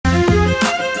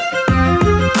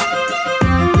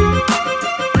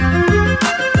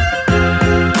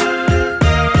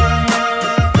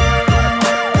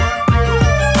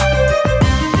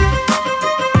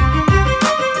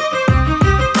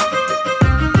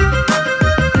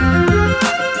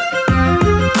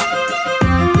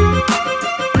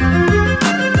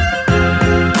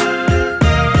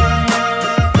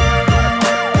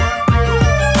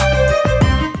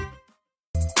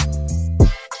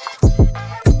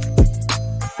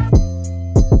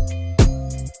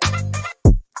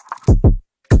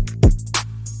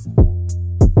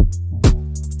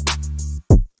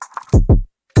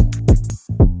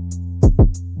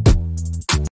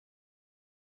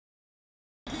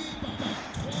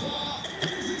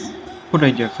Good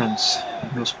day, dear friends.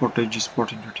 Your Sport Age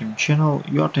Sport Entertainment channel.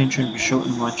 Your attention be shown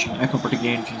in watching acrobatic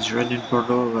game is Red in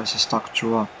Bordeaux versus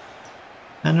Taktura.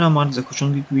 And now I'm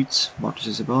zakończony quiz, but this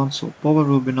is about so power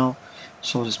webinar.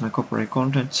 So this is my corporate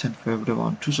content and for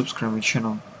everyone to subscribe my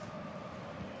channel.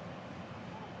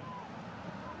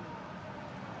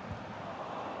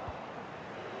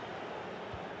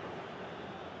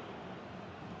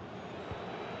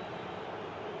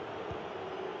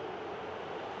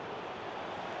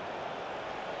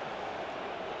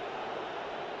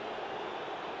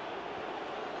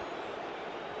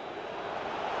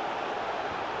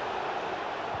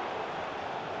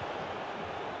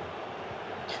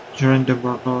 During the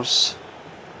Bordeaux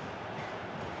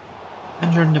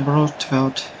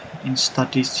 12th in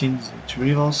statistics its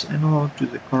rivals and allowed to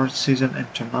the current season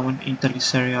and tournament Italy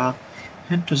Serie A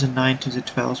and to the 9th to the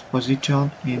 12th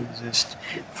position in the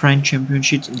French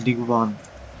Championship League One.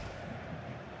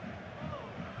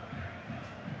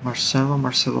 Marcelo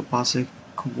Pasek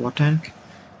Boateng,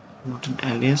 Morten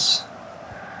Elias,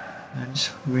 and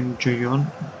Wing Joyon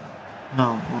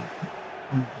now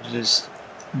on this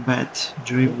bad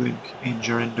dribbling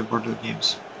injury in the Bordeaux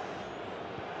games.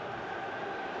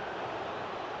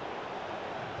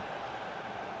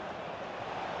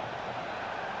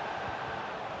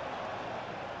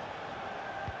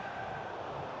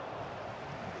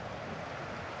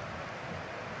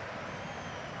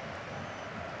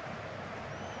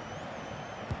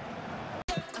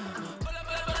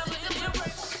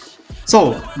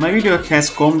 So, my video has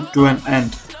come to an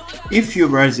end. If you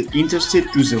were interested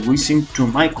to listen to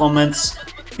my comments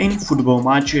in football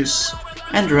matches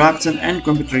and reaction and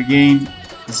computer game,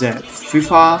 the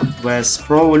FIFA vs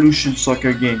Pro Evolution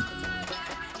Soccer game,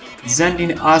 then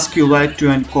in ask you like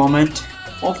to and comment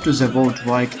off to the vote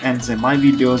like and the my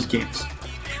videos games.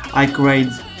 I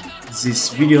create these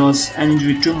videos and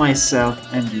enjoy to myself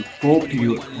and I hope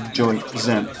you enjoy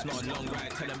them.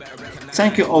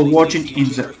 Thank you all watching in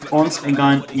the once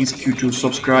again ask you to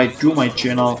subscribe to my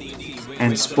channel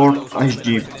and Sport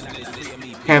HD.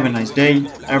 Have a nice day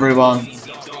everyone.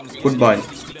 Goodbye.